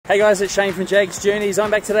Hey guys, it's Shane from Jaggs Journeys.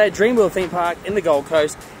 I'm back today at Dreamworld Themepark in the Gold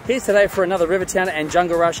Coast. Here's today for another Rivertown and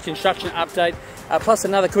Jungle Rush construction update, plus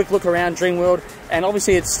another quick look around Dreamworld. And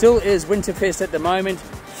obviously it still is Winterfest at the moment,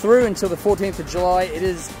 through until the 14th of July. It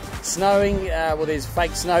is snowing, well there's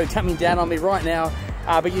fake snow coming down on me right now,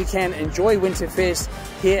 but you can enjoy Winterfest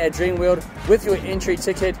here at Dreamworld with your entry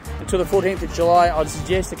ticket until the 14th of July. I'd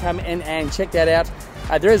suggest to come in and check that out.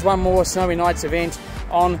 There is one more Snowy Nights event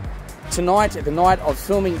on tonight, the night of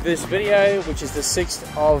filming this video, which is the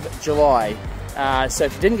 6th of July. So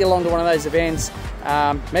if you didn't get along to one of those events,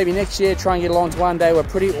 maybe next year try and get along to one. They were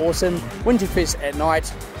pretty awesome. Winterfest at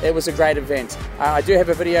night, it was a great event. I do have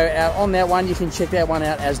a video out on that one. You can check that one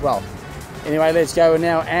out as well. Anyway, let's go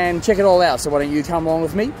now and check it all out. So why don't you come along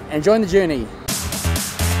with me and join the journey.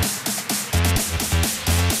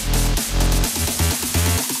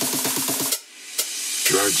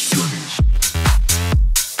 Jaggs Journeys.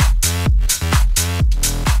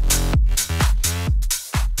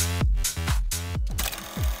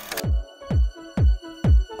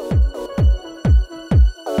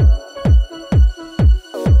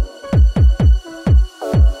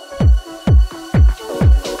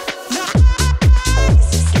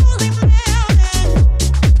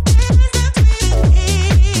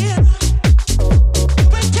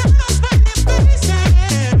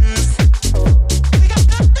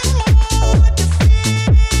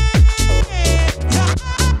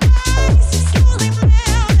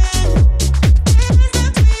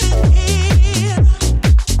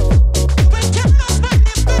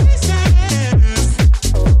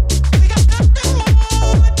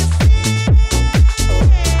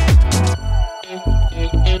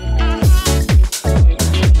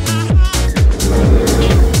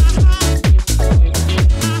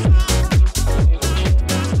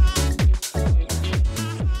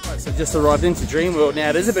 Just arrived into Dreamworld now.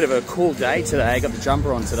 It is a bit of a cool day today. I got the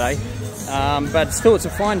jumper on today, but still it's a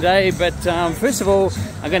fine day. But first of all,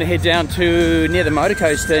 I'm going to head down to near the motor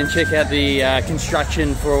coaster and check out the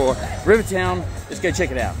construction for Rivertown. Let's go check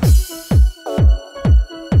it out.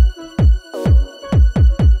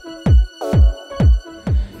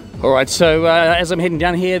 Alright, so as I'm heading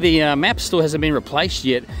down here, the map still hasn't been replaced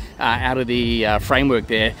yet out of the framework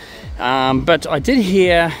there, but I did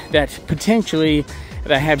hear that potentially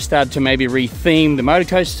they have started to maybe re-theme the motor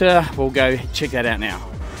coaster. We'll go check that out now.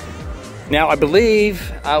 Now I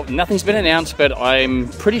believe, nothing's been announced, but I'm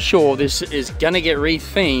pretty sure this is going to get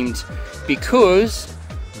re-themed because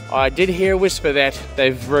I did hear a whisper that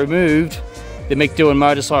they've removed the McDoin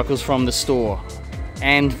motorcycles from the store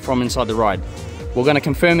and from inside the ride. We're going to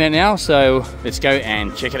confirm that now, so let's go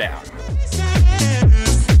and check it out.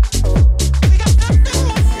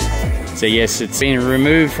 So yes, it's been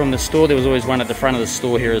removed from the store. There was always one at the front of the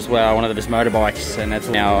store here as well, one of those motorbikes, and that's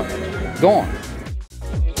now gone.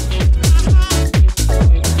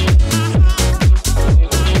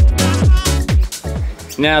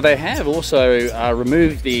 Now they have also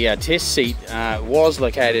removed the test seat. It was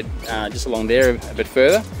located just along there a bit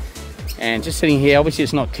further. And just sitting here, obviously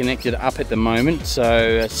it's not connected up at the moment,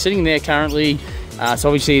 so sitting there currently, so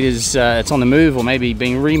obviously it is, it's on the move or maybe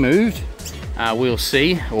being removed. We'll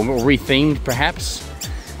see, or re-themed perhaps,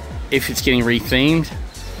 if it's getting re-themed.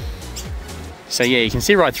 So yeah, you can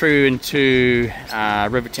see right through into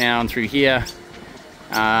Rivertown through here.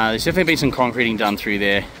 There's definitely been some concreting done through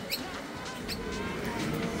there.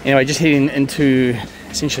 Anyway, just heading into,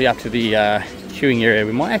 essentially up to the queuing area.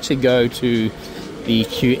 We might actually go to the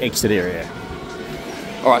queue exit area.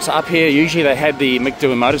 Alright, so up here, usually they had the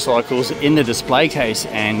McDoin motorcycles in the display case,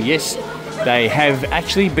 and yes, they have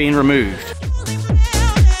actually been removed.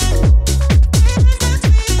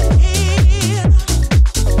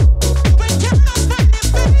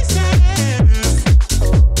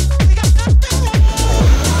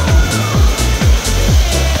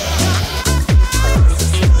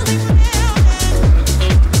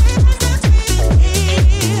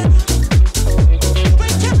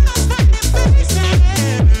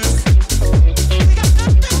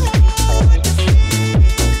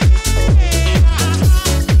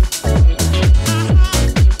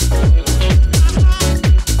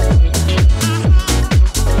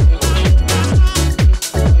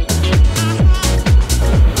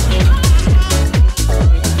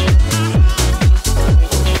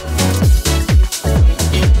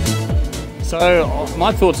 So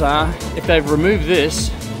my thoughts are, if they've removed this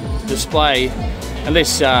display,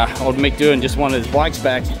 unless old McDoin just wanted his bikes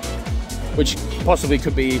back, which possibly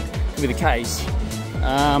could be the case,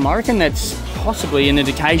 I reckon that's possibly an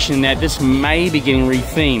indication that this may be getting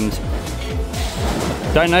re-themed.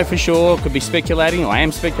 Don't know for sure, could be speculating, or I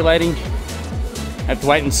am speculating. Have to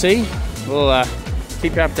wait and see. We'll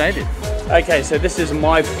keep you updated. Okay, so this is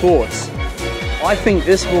my thoughts. I think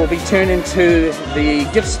this will be turned into the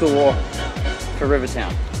gift store for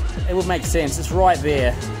Rivertown. It would make sense, it's right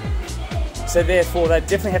there. So therefore they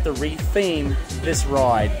definitely have to re-theme this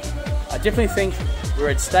ride. I definitely think we're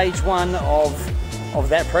at stage one of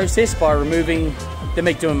that process by removing the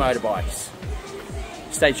Make Doing motorbikes.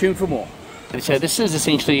 Stay tuned for more. So this is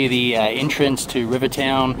essentially the entrance to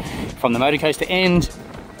Rivertown from the motor coaster end.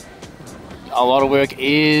 A lot of work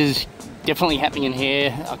is definitely happening in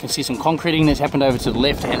here. I can see some concreting that's happened over to the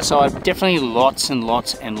left hand side. Definitely lots and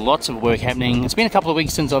lots and lots of work happening. It's been a couple of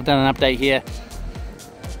weeks since I've done an update here.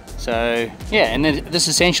 So yeah, and then this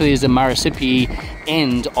essentially is the Murrissippi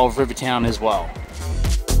end of Rivertown as well.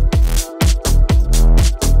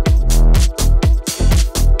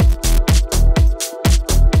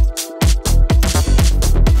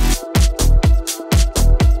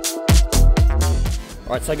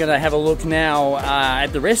 Alright, so I'm going to have a look now at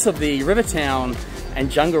the rest of the Rivertown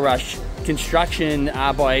and Jungle Rush construction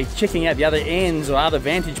by checking out the other ends or other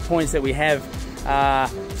vantage points that we have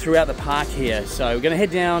throughout the park here. So we're going to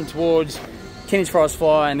head down towards Kenny's Forest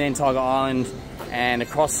Fly and then Tiger Island and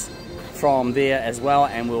across from there as well,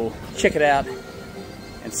 and we'll check it out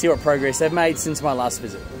and see what progress they've made since my last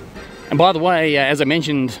visit. And by the way, as I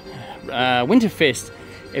mentioned, Winterfest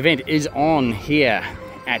event is on here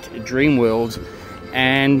at Dreamworld.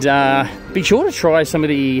 And be sure to try some of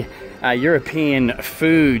the European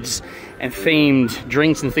foods and themed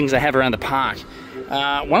drinks and things they have around the park.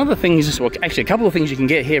 One of the things, well actually a couple of things you can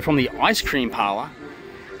get here from the ice cream parlour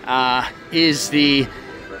is the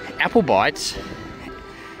apple bites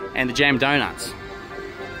and the jam donuts.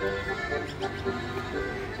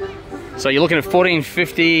 So you're looking at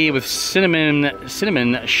 $14.50 with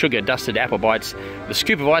cinnamon sugar dusted apple bites, the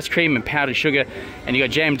scoop of ice cream and powdered sugar, and you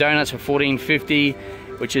got jam donuts for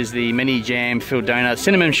 $14.50, which is the mini jam filled donut.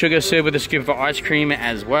 Cinnamon sugar served with a scoop of ice cream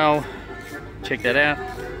as well. Check that out.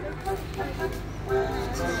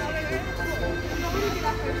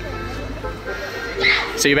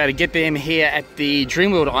 So you're about to get them here at the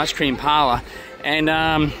Dreamworld ice cream parlour, and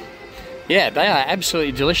yeah, they are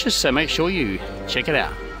absolutely delicious. So make sure you check it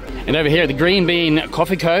out. And over here at the Green Bean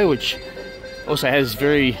Coffee Co., which also has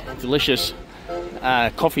very delicious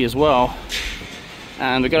coffee as well.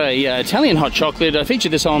 And we've got a Italian hot chocolate. I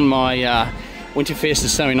featured this on my Winterfest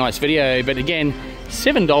is Snowy Nights video, but again,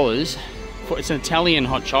 $7 for it's an Italian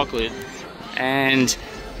hot chocolate. And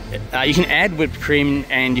you can add whipped cream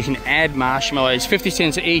and you can add marshmallows, 50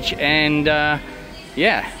 cents each. And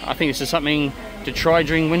yeah, I think this is something to try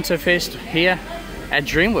during Winterfest here at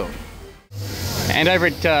Dreamworld. And over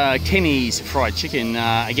at Kenny's Fried Chicken,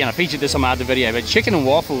 again I featured this on my other video, but chicken and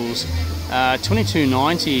waffles,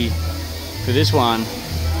 $22.90 for this one.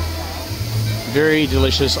 Very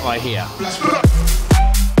delicious, I hear.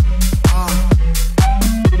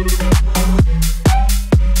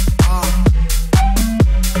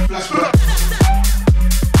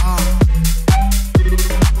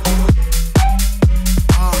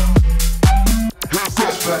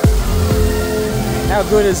 How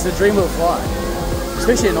good is the Dreamworld fly?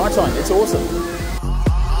 Especially at night time, it's awesome.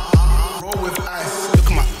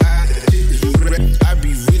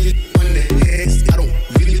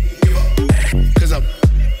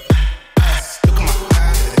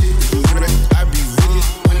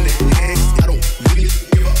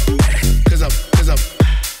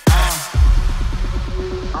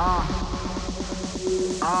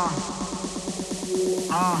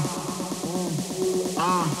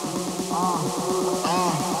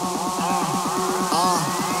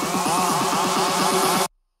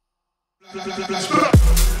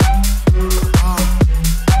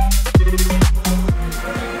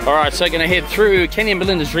 Alright, so gonna head through Kenny and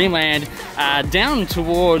Belinda's Dreamland down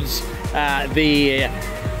towards the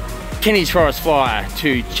Kenny's Forest Flyer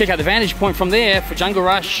to check out the vantage point from there for Jungle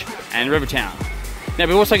Rush and Rivertown. Now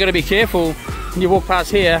we've also got to be careful when you walk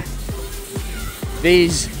past here.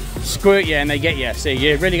 These squirt you and they get you, so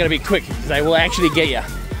you really got to be quick because they will actually get you.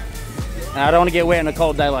 And I don't want to get wet in the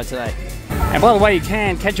cold daylight today. And by the way, you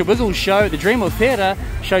can catch a Wiggles show at the Dreamworld Theatre.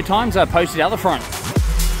 Show times are posted out the front.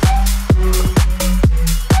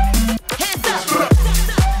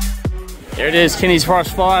 There it is, Kenny's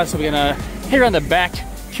Forest Fire. So we're going to head around the back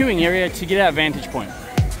queuing area to get our vantage point.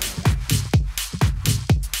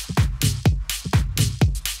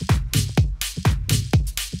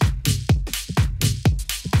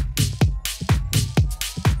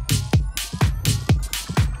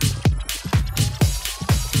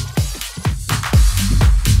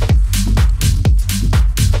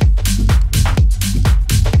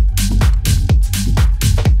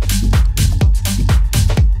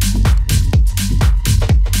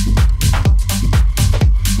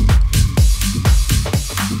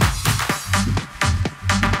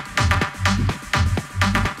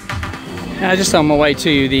 Now just on my way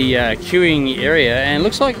to the queuing area, and it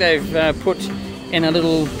looks like they've put in a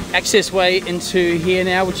little access way into here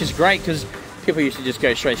now, which is great because people used to just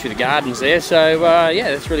go straight through the gardens there. So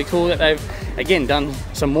yeah, that's really cool that they've again done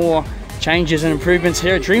some more changes and improvements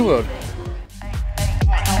here at Dreamworld.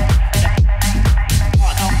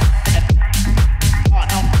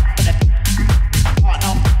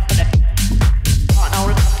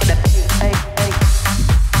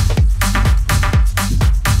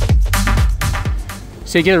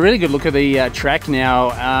 So you get a really good look at the track now.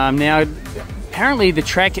 Now, apparently the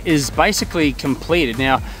track is basically completed.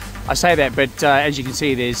 Now, I say that, but as you can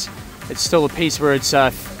see, it's still a piece where it's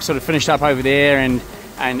sort of finished up over there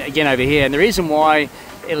and again over here. And the reason why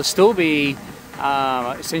it'll still be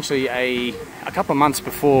essentially a couple of months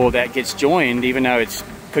before that gets joined, even though it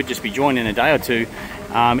could just be joined in a day or two,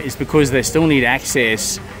 is because they still need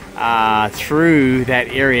access through that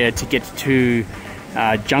area to get to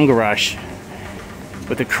Jungle Rush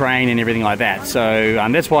with the crane and everything like that. So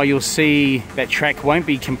that's why you'll see that track won't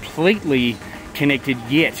be completely connected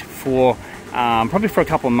yet for probably for a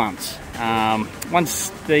couple of months. Once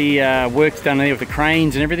the work's done there with the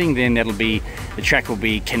cranes and everything, then the track will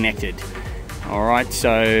be connected. All right,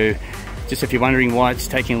 so just if you're wondering why it's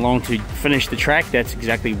taking long to finish the track, that's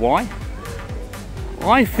exactly why.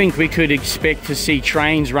 I think we could expect to see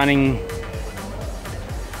trains running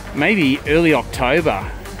maybe early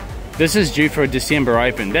October. This is due for a December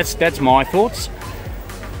open. That's my thoughts.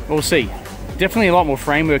 We'll see. Definitely a lot more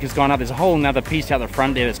framework has gone up. There's a whole another piece out the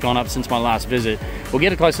front there that's gone up since my last visit. We'll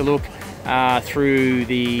get a closer look through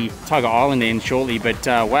the Tiger Island end shortly, but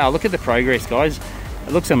wow, look at the progress, guys.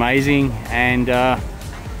 It looks amazing, and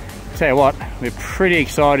tell you what, we're pretty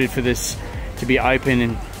excited for this to be open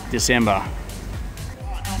in December.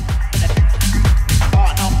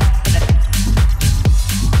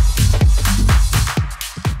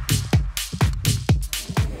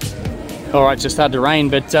 All right, just started to rain,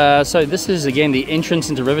 but so this is again the entrance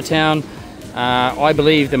into Rivertown. I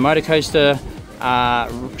believe the motor coaster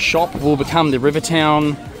shop will become the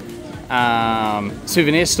Rivertown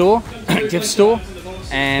souvenir store, gift store,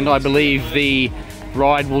 and I believe the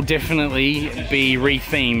ride will definitely be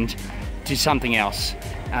rethemed to something else.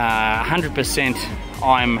 100%,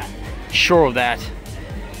 I'm sure of that.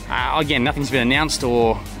 Again, nothing's been announced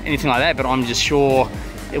or anything like that, but I'm just sure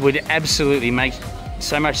it would absolutely make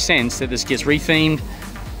so much sense that this gets rethemed,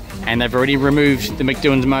 and they've already removed the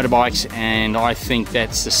McDoon's motorbikes, and I think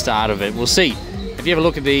that's the start of it. We'll see. If you have a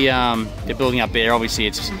look at the building up there, obviously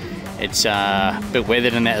it's a bit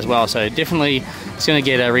weathered in that as well, so definitely it's going to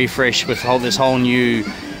get a refresh with this whole new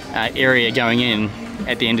area going in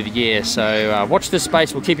at the end of the year. So watch this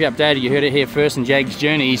space, we'll keep you updated. You heard it here first in Jaggs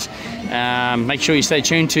Journeys. Make sure you stay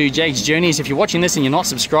tuned to Jaggs Journeys. If you're watching this and you're not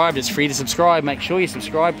subscribed, it's free to subscribe. Make sure you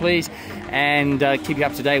subscribe, please, and keep you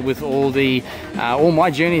up to date with all my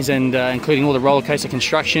journeys, and including all the roller coaster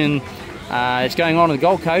construction it's going on the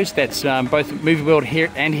Gold Coast. That's both Movie World here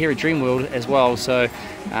and here at Dreamworld as well. So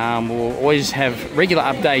we'll always have regular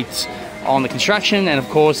updates on the construction, and of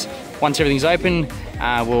course once everything's open,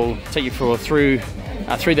 we'll take you through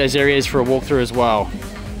those areas for a walkthrough as well.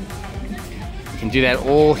 You can do that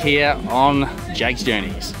all here on Jaggs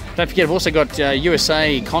Journeys. Don't forget, I've also got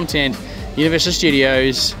USA content, Universal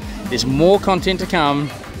Studios. There's more content to come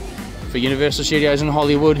for Universal Studios in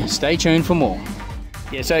Hollywood. Stay tuned for more.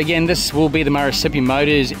 Yeah, so again, this will be the Mississippi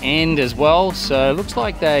Motors end as well. So it looks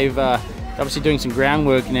like they've obviously doing some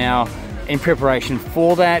groundwork now in preparation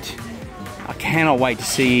for that. I cannot wait to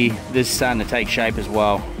see this starting to take shape as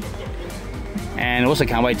well. And I also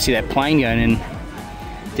can't wait to see that plane going in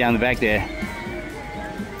down the back there.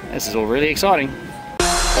 This is all really exciting.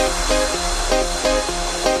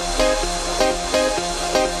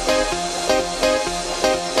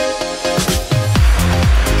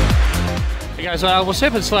 Hey guys, well,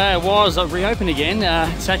 Serpent Slayer was reopened again.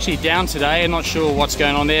 It's actually down today. I'm not sure what's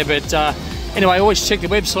going on there, but anyway, always check the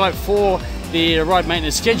website for the ride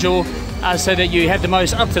maintenance schedule so that you have the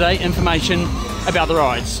most up-to-date information about the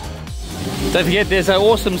rides. Don't forget, there's an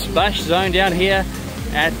awesome splash zone down here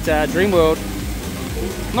at Dreamworld.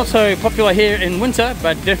 Not so popular here in winter,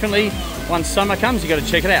 but definitely once summer comes, you got to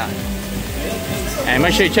check it out. And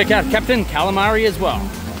make sure you check out Captain Calamari as well.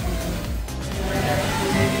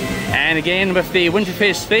 And again, with the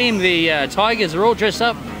Winterfest theme, the tigers are all dressed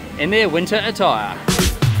up in their winter attire.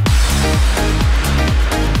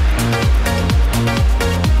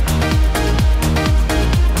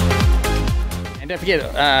 And don't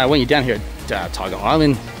forget, when you're down here at Tiger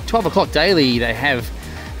Island, 12 o'clock daily, they have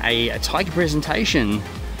a tiger presentation.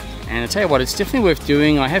 And I tell you what, it's definitely worth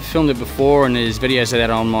doing. I have filmed it before, and there's videos of that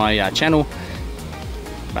on my channel.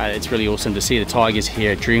 but it's really awesome to see the tigers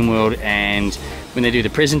here at Dreamworld, and when they do the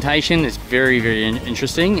presentation, it's very, very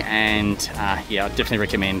interesting, and yeah, I definitely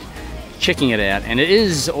recommend checking it out. And it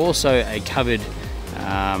is also a covered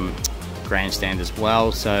grandstand as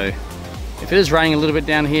well, so if it is raining a little bit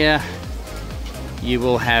down here, you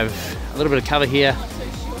will have a little bit of cover here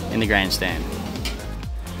in the grandstand.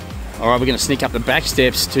 Alright, we're going to sneak up the back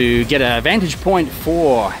steps to get a vantage point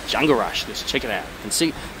for Jungle Rush. Let's check it out and see.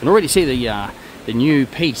 You can already see the new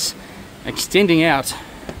piece extending out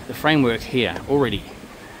the framework here already.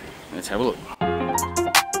 Let's have a look.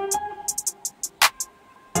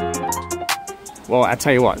 Well, I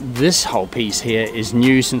tell you what, this whole piece here is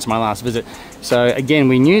new since my last visit. So again,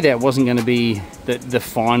 we knew that wasn't going to be the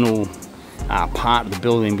final part of the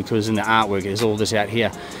building, because in the artwork there's all this out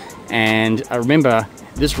here. And I remember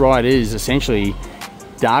this ride is essentially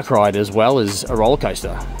dark ride as well as a roller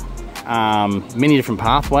coaster. Many different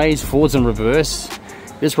pathways, forwards and reverse.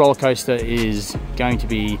 This roller coaster is going to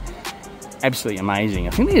be absolutely amazing.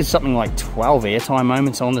 I think there's something like 12 airtime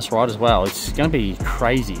moments on this ride as well. It's going to be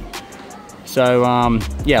crazy. So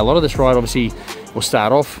yeah, a lot of this ride obviously will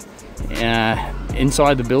start off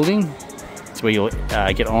inside the building. It's where you'll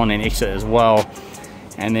get on and exit as well.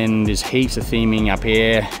 And then there's heaps of theming up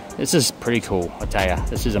here. This is pretty cool, I tell you.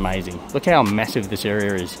 This is amazing. Look how massive this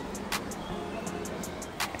area is.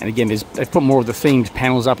 And again, they've put more of the themed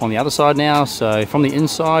panels up on the other side now. So from the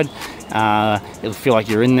inside, it'll feel like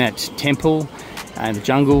you're in that temple and the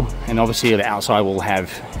jungle. And obviously the outside will have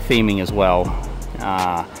theming as well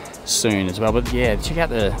soon as well. But yeah, check out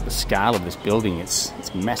the scale of this building.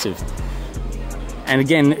 It's massive. And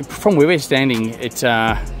again, from where we're standing, it's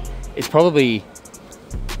probably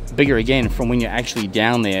bigger again from when you're actually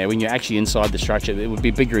down there. When you're actually inside the structure, it would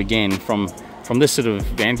be bigger again from this sort of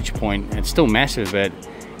vantage point. It's still massive, but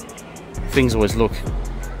things always look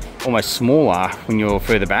almost smaller when you're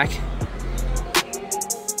further back.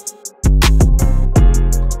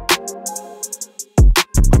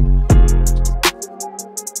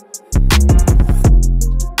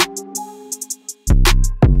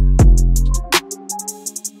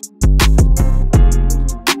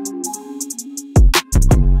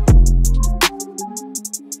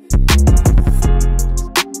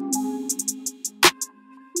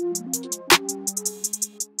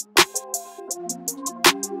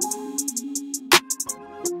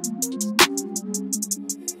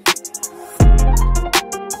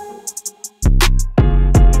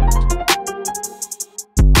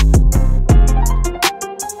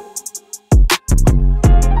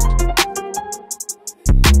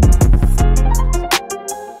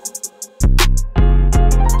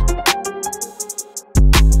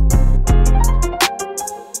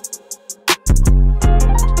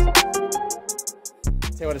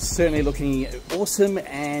 It's certainly looking awesome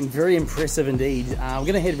and very impressive indeed. We're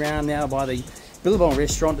going to head around now by the Billabong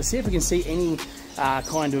restaurant to see if we can see any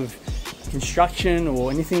kind of construction or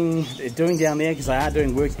anything they're doing down there, because they are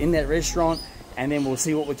doing work in that restaurant. And then we'll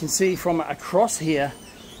see what we can see from across here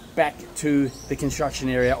back to the construction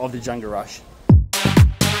area of the Jungle Rush.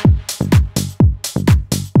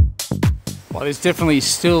 Well, there's definitely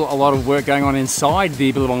still a lot of work going on inside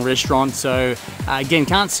the Billabong restaurant, so again,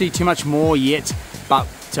 can't see too much more yet, but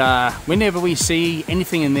whenever we see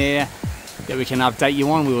anything in there that we can update you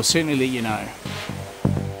on, we will certainly let you know.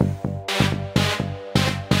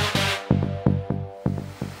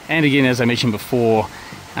 And again, as I mentioned before,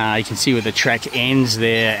 you can see where the track ends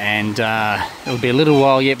there, and it'll be a little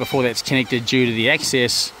while yet before that's connected due to the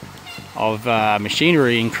access of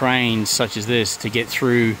machinery and cranes such as this to get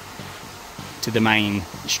through to the main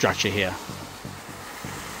structure here.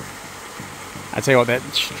 I tell you what, that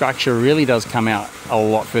structure really does come out a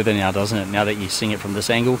lot further now, doesn't it? Now that you're seeing it from this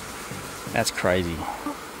angle, that's crazy.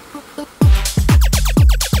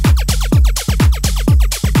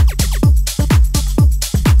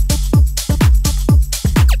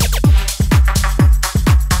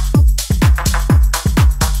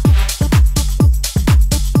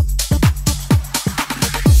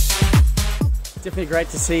 Definitely great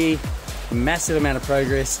to see a massive amount of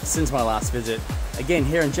progress since my last visit. Again,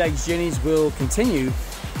 here in Jaggs Journeys, we'll continue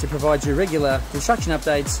to provide you regular construction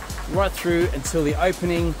updates right through until the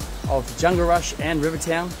opening of Jungle Rush and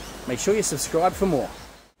Rivertown. Make sure you subscribe for more.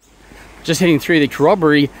 Just heading through the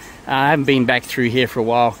corroboree. I haven't been back through here for a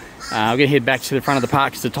while. I'm going to head back to the front of the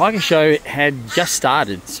park because the Tiger Show had just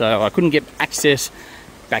started, so I couldn't get access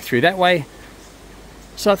back through that way.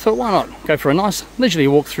 So I thought, why not go for a nice leisurely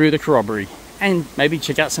walk through the corroboree and maybe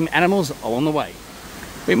check out some animals along the way.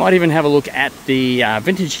 We might even have a look at the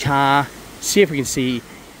vintage car, see if we can see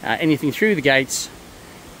anything through the gates,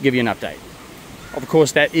 give you an update. Of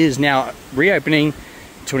course, that is now reopening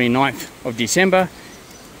 29th of December,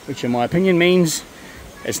 which in my opinion means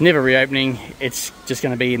it's never reopening. It's just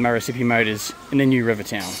going to be in Murrissippi Motors in the new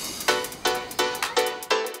Rivertown.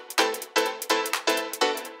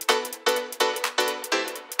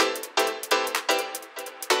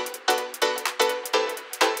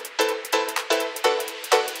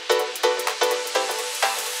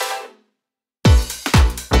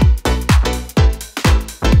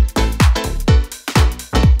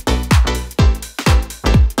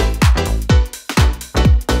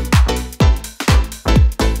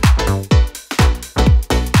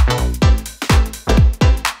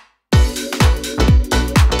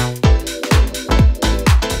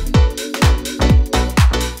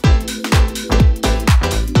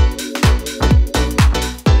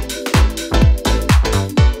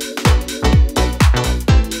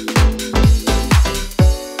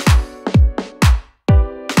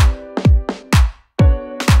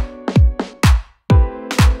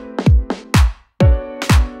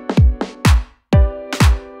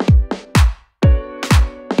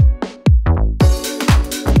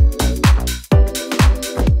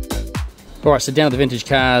 Alright, so down at the vintage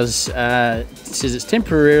cars, it says it's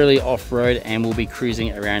temporarily off-road and we'll be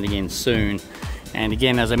cruising around again soon. And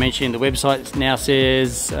again, as I mentioned, the website now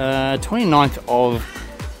says 29th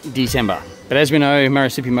of December. But as we know,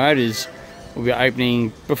 Murrissippi Motors will be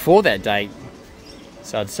opening before that date.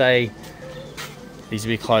 So I'd say these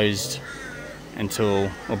will be closed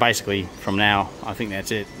until, well, basically from now. I think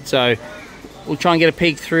that's it. So we'll try and get a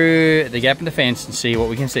peek through the gap in the fence and see what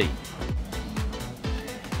we can see.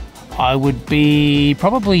 I would be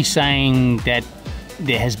probably saying that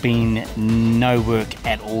there has been no work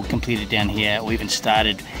at all completed down here, or even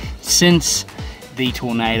started, since the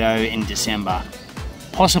tornado in December.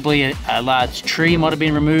 Possibly a large tree might have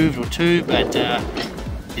been removed or two, but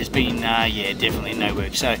there's been, yeah, definitely no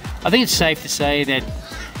work. So I think it's safe to say that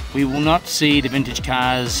we will not see the vintage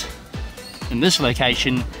cars in this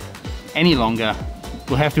location any longer.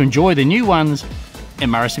 We'll have to enjoy the new ones in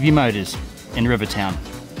Murrissippi Motors in Rivertown.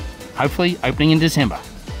 Hopefully opening in December.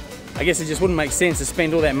 I guess it just wouldn't make sense to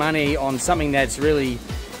spend all that money on something that's really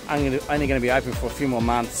only going to be open for a few more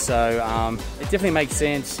months. So it definitely makes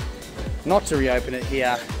sense not to reopen it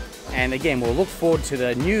here. And again, we'll look forward to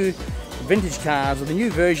the new vintage cars, or the new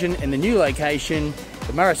version in the new location,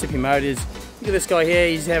 the Murrissippi Motors. Look at this guy here,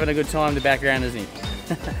 he's having a good time in the background, isn't he?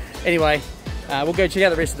 Anyway, we'll go check out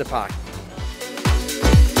the rest of the park.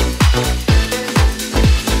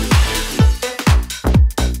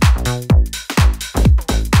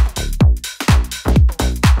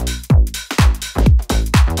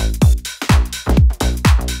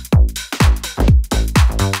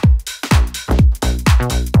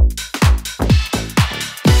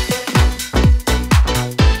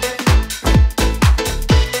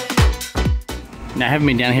 Now, I haven't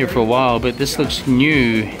been down here for a while, but this looks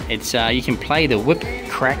new. It's you can play the whip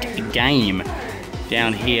crack game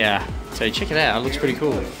down here, so check it out. It looks pretty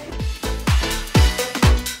cool.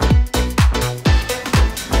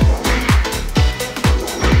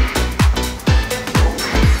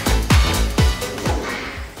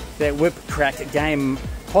 That whip crack game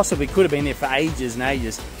possibly could have been there for ages and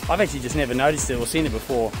ages. I've actually just never noticed it or seen it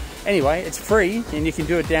before. Anyway, it's free and you can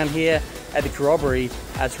do it down here at the corroboree.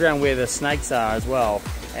 It's around where the snakes are as well,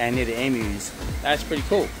 and near the emus. That's pretty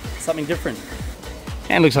cool, something different.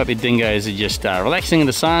 And it looks like the dingoes are just relaxing in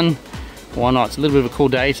the sun. Why not? It's a little bit of a cool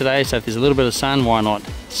day today, so if there's a little bit of sun, why not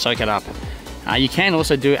soak it up? You can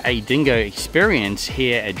also do a dingo experience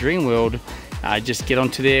here at Dreamworld. Just get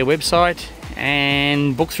onto their website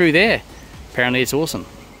and book through there. Apparently it's awesome.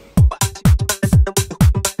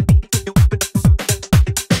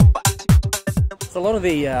 So a lot of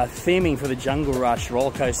the theming for the Jungle Rush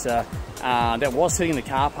Rollercoaster that was sitting in the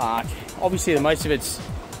car park, obviously most of it's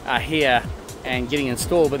here and getting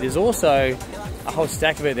installed, but there's also a whole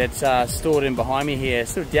stack of it that's stored in behind me here,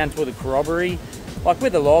 sort of down toward the corroboree, like where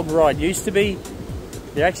the log ride used to be.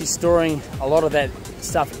 They're actually storing a lot of that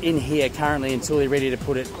stuff in here currently until they're ready to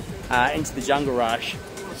put it into the Jungle Rush.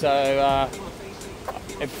 So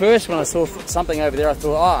at first when I saw something over there, I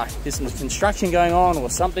thought, oh, there's some construction going on or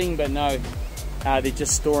something, but no, they're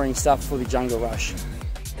just storing stuff for the Jungle Rush.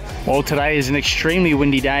 Well, today is an extremely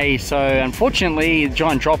windy day, so unfortunately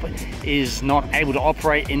Giant Drop is not able to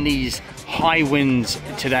operate in these high winds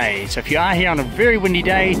today. So if you are here on a very windy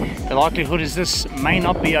day, the likelihood is this may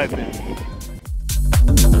not be open.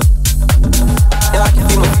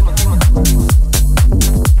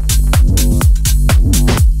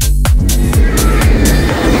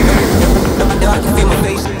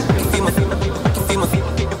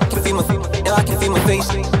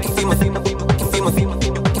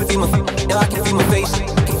 I can feel my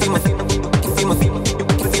face.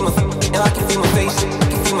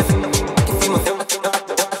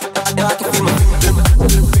 Well,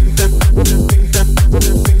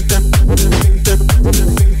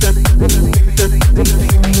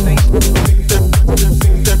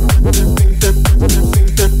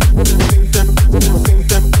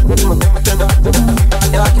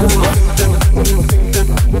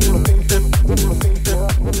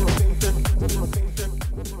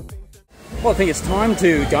 I think it's time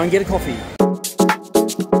to go and get a coffee.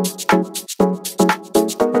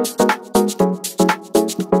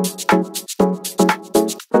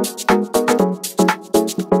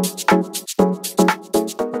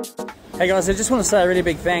 Hey guys, I just want to say a really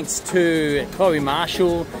big thanks to Chloe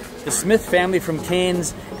Marshall, the Smith family from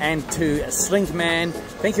Cairns, and to Slink Man.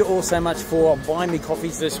 Thank you all so much for buying me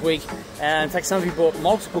coffees this week. In fact, some of you bought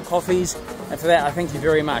multiple coffees, and for that I thank you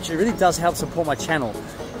very much. It really does help support my channel.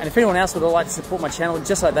 And if anyone else would like to support my channel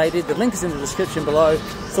just like they did, the link is in the description below.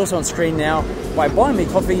 It's also on screen now. By buying me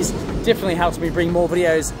coffees, definitely helps me bring more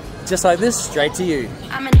videos just like this straight to you.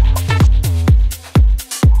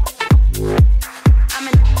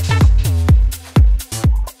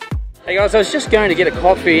 Hey guys, I was just going to get a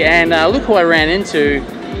coffee and look who I ran into.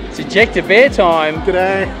 It's Ejected Bear Time.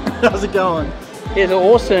 G'day, how's it going? He has an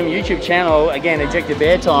awesome YouTube channel, again, Ejected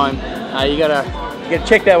Bear Time. You gotta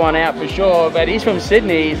check that one out for sure. But he's from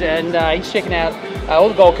Sydney and he's checking out all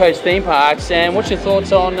the Gold Coast theme parks. And what's your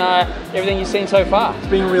thoughts on everything you've seen so far? It's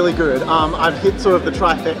been really good. I've hit sort of the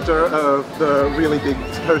trifecta of the really big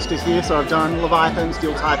coasters here. So I've done Leviathan,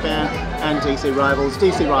 Steel Taipan, and DC Rivals.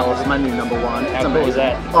 DC Rivals is my new number one. It's amazing. Cool is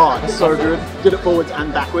that? Oh, it's so good. Did it forwards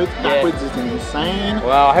and backwards. Backwards is insane.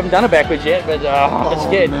 Well, I haven't done it backwards yet, but it's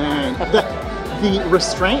good. Man. The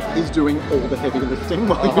restraint is doing all the heavy lifting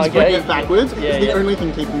while you're doing it backwards. It's the only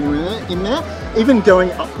thing keeping you in there. Even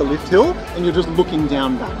going up the lift hill and you're just looking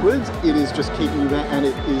down backwards, it is just keeping you there, and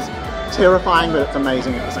it is terrifying, but it's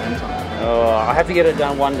amazing at the same time. Oh, I have to get it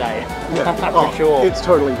done one day. Yeah. For sure. It's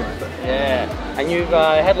totally worth it. Yeah. And you've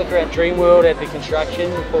had a look around Dreamworld at the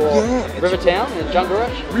construction for Rivertown and Jungle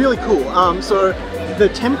Rush? Really cool. So the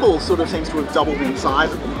temple sort of seems to have doubled in size.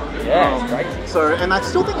 Yeah, it's crazy. So, and I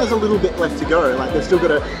still think there's a little bit left to go. Like they've still got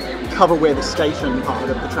to cover where the station part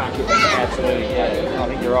of the track is. Absolutely, yeah. I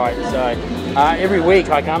think you're right. So every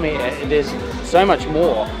week I come here, there's so much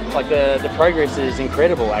more. Like the progress is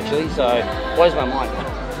incredible actually. So it blows my mind.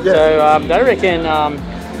 Yeah. So I reckon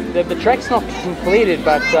the track's not completed,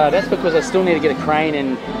 but that's because I still need to get a crane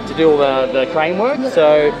in to do all the crane work.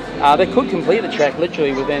 So they could complete the track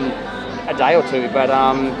literally within a day or two, but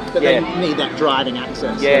they need that driving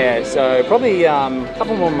access. Yeah, so probably a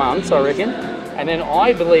couple more months, I reckon. And then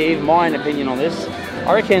I believe, my opinion on this,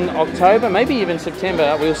 I reckon October, maybe even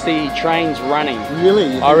September, we'll see trains running.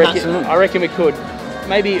 Really? I reckon we could.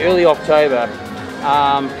 Maybe early October,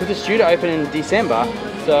 because it's due to open in December,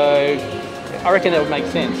 so I reckon that would make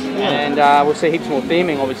sense. Yeah. And we'll see heaps more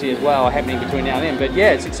theming obviously as well happening between now and then. But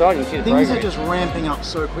yeah, it's exciting to see the progress. Things are just ramping up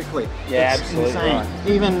so quickly. Yeah, it's absolutely insane. right.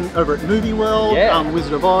 Even over at Movie World,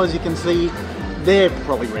 Wizard of Oz, you can see they're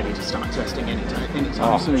probably ready to start testing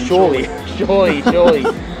anytime soon. Surely.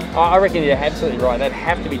 I reckon you're absolutely right. They'd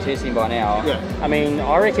have to be testing by now. Yeah. I mean,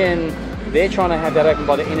 I reckon they're trying to have that open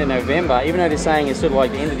by the end of November, even though they're saying it's sort of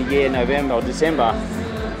like the end of the year, November or December.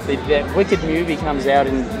 That Wicked movie comes out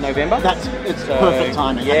in November. It's perfect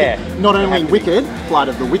timing. Yeah. Not only Wicked, Flight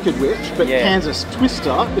of the Wicked Witch, but Kansas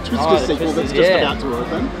Twister, the Twister sequel that's just about to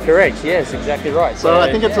open. Correct. Yes, exactly right. So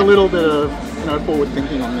I think it's a little bit of forward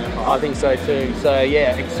thinking on their part. I think so too. So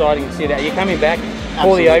yeah, exciting to see that. You're coming back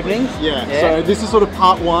for the openings. Yeah. So this is sort of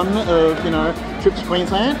part one of trip to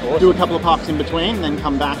Queensland. Awesome. Do a couple of parks in between, and then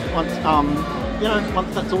come back once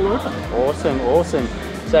once that's all open. Awesome.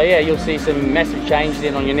 So yeah, you'll see some massive change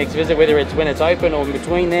then on your next visit, whether it's when it's open or in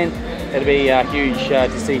between then. It'll be huge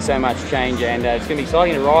to see so much change, and it's going to be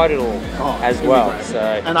exciting to ride it all as well. So,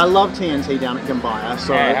 and I love TNT down at Gambaya,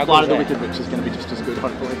 so Flight of the Wicked Witch is going to be just as good,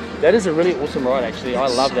 hopefully. That is a really awesome ride, actually. I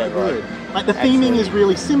love that ride. Like the theming is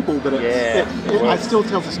really simple, but it still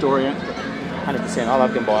tells a story. 100%. I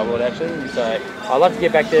love Gambaya World actually, so I love to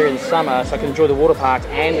get back there in summer so I can enjoy the water park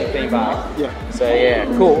and the theme park. Yeah. So yeah,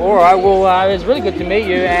 cool. All right. Well, it was really good to meet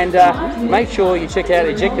you, and make sure you check out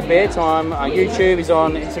Ejected Bear Time on YouTube. He's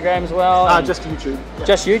on Instagram as well. Just YouTube. Yeah.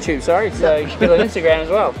 Just YouTube. Sorry. So you should be on Instagram as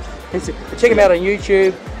well. Check him out on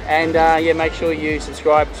YouTube, and make sure you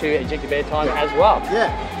subscribe to Ejected Bear Time as well.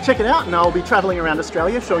 Yeah. Check it out, and I'll be traveling around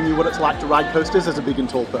Australia showing you what it's like to ride coasters as a big and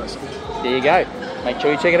tall person. There you go. Make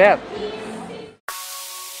sure you check it out.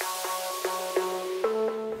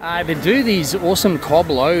 They do these awesome cob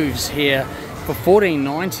loaves here for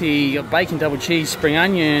 $14.90. Bacon, double cheese, spring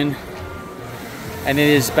onion, and then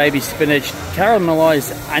there's baby spinach,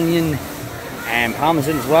 caramelized onion, and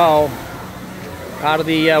parmesan as well. Part of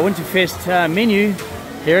the Winterfest menu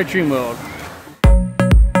here at Dreamworld.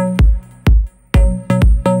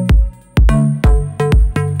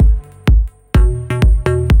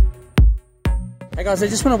 Hey guys, I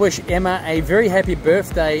just want to wish Emma a very happy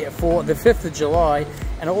birthday for the 5th of July,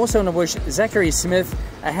 and I also want to wish Zachary Smith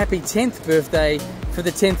a happy 10th birthday for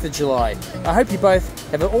the 10th of July. I hope you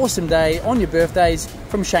both have an awesome day on your birthdays.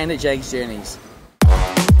 From Shane at Jaggs Journeys.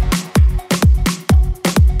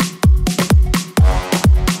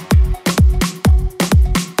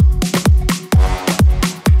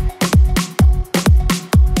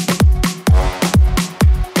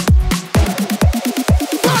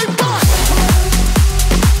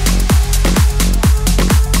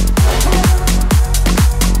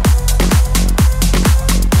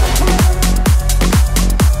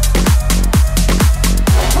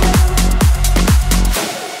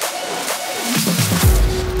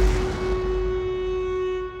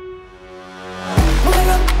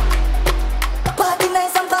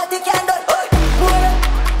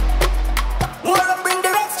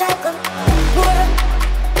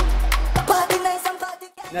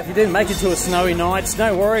 Now if you didn't make it to a snowy night,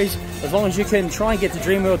 no worries, as long as you can try and get to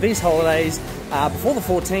Dreamworld these holidays before the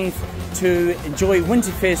 14th to enjoy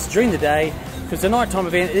Winterfest during the day, because the nighttime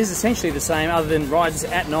event is essentially the same other than rides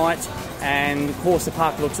at night, and of course the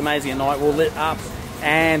park looks amazing at night, all lit up,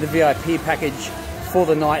 and the VIP package for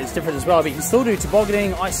the night is different as well, but you can still do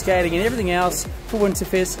tobogganing, ice skating and everything else for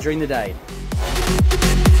Winterfest during the day.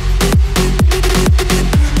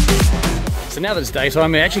 So now that it's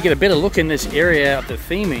daytime, we actually get a better look in this area of the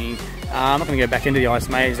theming. I'm not going to go back into the ice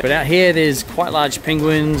maze, but out here there's quite large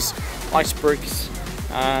penguins, ice bricks,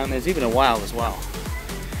 there's even a whale as well.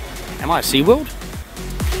 Am I at SeaWorld?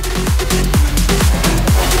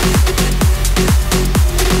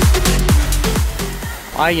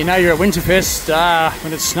 You know you're at Winterfest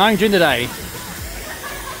when it's snowing during the day.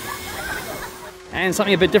 And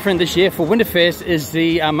something a bit different this year for Winterfest is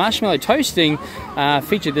the marshmallow toasting.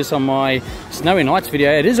 Featured this on my Snowy Nights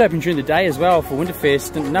video. It is open during the day as well for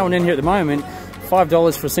Winterfest. No one in here at the moment.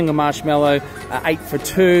 $5 for a single marshmallow, 8 for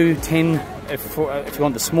 2, 10 if you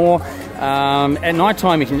want the s'more. At night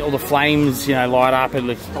time, you can all the flames, you know, light up. It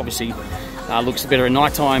obviously looks better at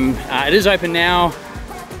night time. It is open now,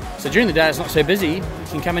 so during the day it's not so busy.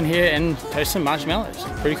 You can come in here and toast some marshmallows.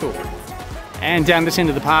 Pretty cool. And down this end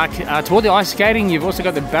of the park, toward the ice skating, you've also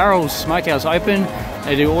got the Barrels Smokehouse open.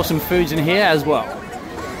 They do awesome foods in here as well.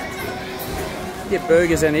 Get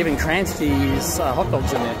burgers and even Kransky's hot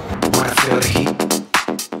dogs in there.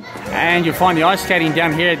 And you'll find the ice skating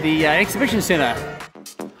down here at the exhibition centre.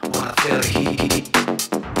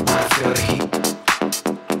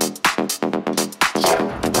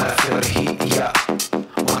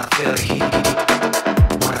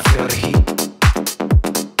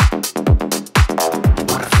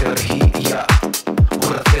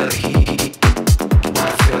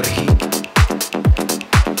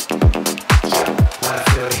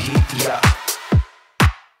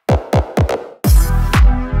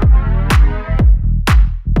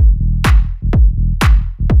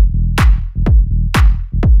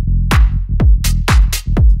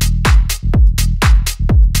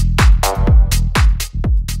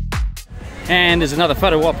 And there's another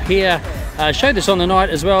photo op here. I showed this on the night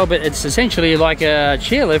as well, but it's essentially like a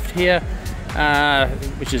chairlift here,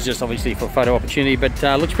 which is just obviously for photo opportunity, but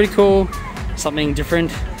looks pretty cool. Something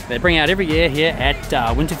different they bring out every year here at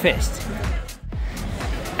Winterfest.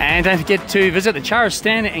 And don't forget to visit the churros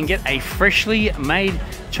stand and get a freshly made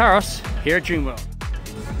churros here at Dreamworld.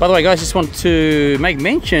 By the way guys, just want to make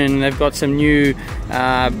mention they've got some new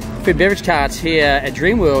food beverage carts here at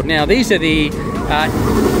Dreamworld. Now these are the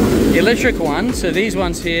electric ones, so these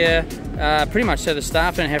ones here pretty much so the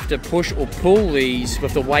staff don't have to push or pull these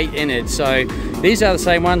with the weight in it. So these are the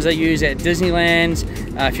same ones they use at Disneyland.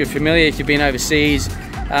 If you're familiar, if you've been overseas,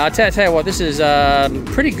 I'll tell you what, this is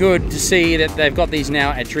pretty good to see that they've got these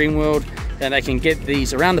now at Dreamworld, and they can get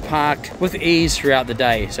these around the park with ease throughout the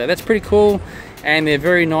day. So that's pretty cool, and they're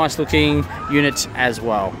very nice looking units as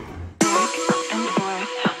well.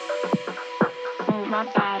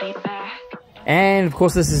 And of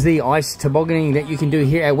course this is the ice tobogganing that you can do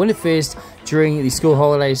here at Winterfest during the school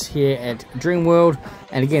holidays here at Dreamworld.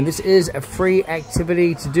 And again, this is a free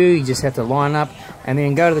activity to do. You just have to line up and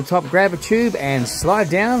then go to the top, grab a tube and slide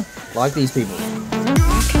down like these people.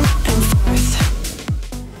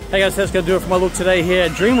 Hey guys, that's going to do it for my look today here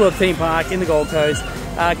at Dreamworld Themepark in the Gold Coast.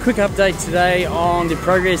 Quick update today on the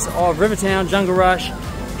progress of Rivertown, Jungle Rush.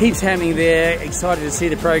 Heaps happening there, excited to see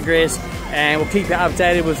the progress, and we'll keep you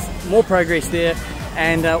updated with more progress there.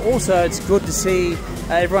 And also it's good to see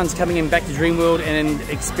everyone's coming in back to Dreamworld and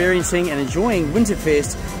experiencing and enjoying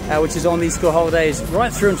Winterfest, which is on these school holidays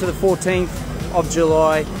right through until the 14th of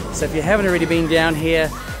July. So if you haven't already been down here,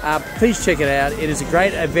 please check it out. It is a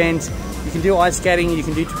great event. You can do ice skating, you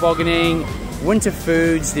can do tobogganing, winter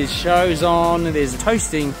foods, there's shows on, there's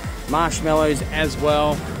toasting marshmallows as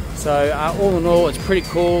well. So all in all, it's pretty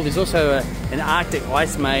cool. There's also an Arctic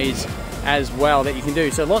ice maze as well that you can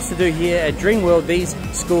do. So lots to do here at Dreamworld these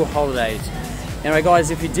school holidays. Anyway guys,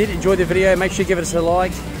 if you did enjoy the video, make sure you give us a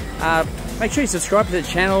like. Make sure you subscribe to the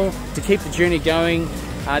channel to keep the journey going.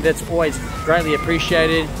 That's always greatly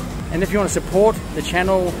appreciated. And if you want to support the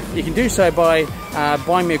channel, you can do so by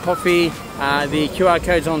buying me a coffee. The QR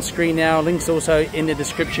code's on screen now. Links also in the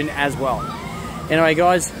description as well. Anyway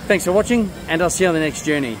guys, thanks for watching, and I'll see you on the next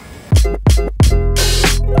journey.